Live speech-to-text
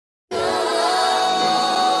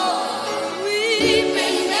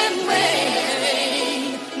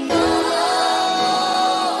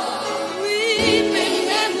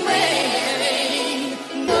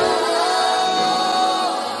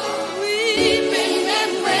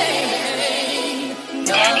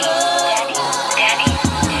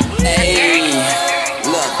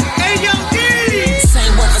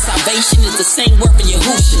Is the same word for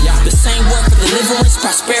Yahushua, the same word for deliverance,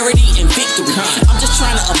 prosperity, and victory. I'm just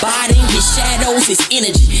trying to abide in his shadows, his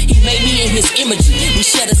energy. He made me in his imagery. We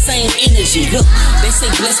share the same energy. Look, they say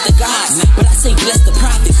bless the gods, but I say bless the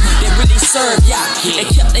prophets that really serve Yah and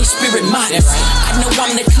kept their spirit modest. I know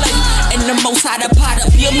I'm the clay and the most high the potter.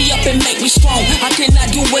 Build me up and make me strong. I cannot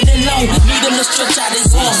do it alone. Need him to stretch out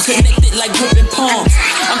his arms, connected like gripping palms.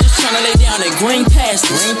 I'm just trying to lay down at green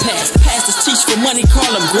pastures. Pastors teach for money, call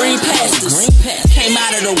them green pastors. Came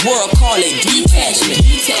out of the world, call it detachment.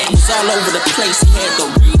 I was all over the place, he had to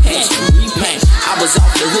repack. I was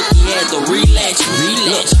off the hook, he had to relatch.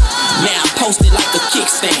 Now I'm posted like a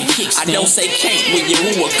kickstand. I don't say can't with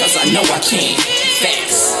Yahuwah, cause I know I can.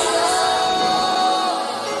 Facts.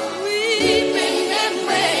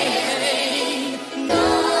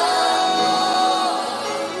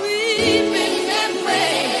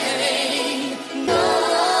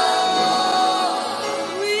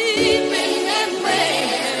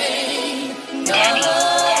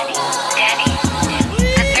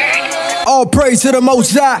 All praise to the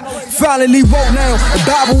Most High. Finally woke now. The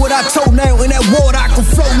Bible what I told now. In that water I can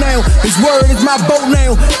float now. His word is my boat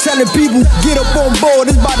now. Telling people get up on board.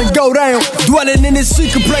 It's about to go down. Dwelling in this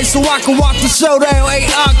secret place so I can walk the showdown. Hey,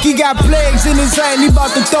 he got plagues in his hand. He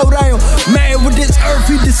about to throw down. Man with this earth,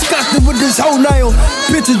 he disgusted with this whole nail.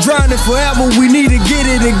 Picture drowning forever. We need to get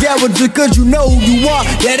it together just cause you know who you are.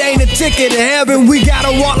 That ain't a ticket to heaven. We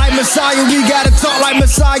gotta walk like Messiah. We gotta talk like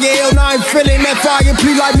Messiah. L9 feeling that fire.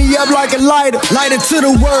 Please light me up like a lighter. Lighter to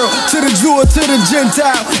the world, to the Jew or to the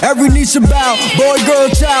Gentile. Every knee should bow, boy, girl,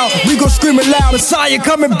 child. We gon' scream it loud, Messiah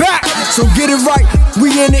coming back. So get it right,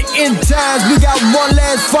 we in the end times. We got one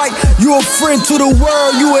last fight. You a friend to the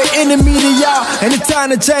world, you an enemy to y'all. And it's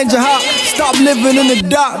time to change your heart. Stop living in the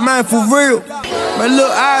dark, man, for real. My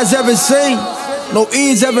little eyes haven't seen, no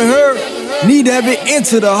ears haven't heard. Need to have it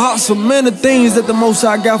into the heart. So many things that the Most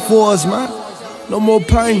High got for us, man. No more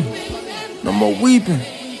pain, no more weeping.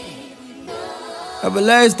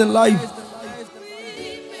 Everlasting life.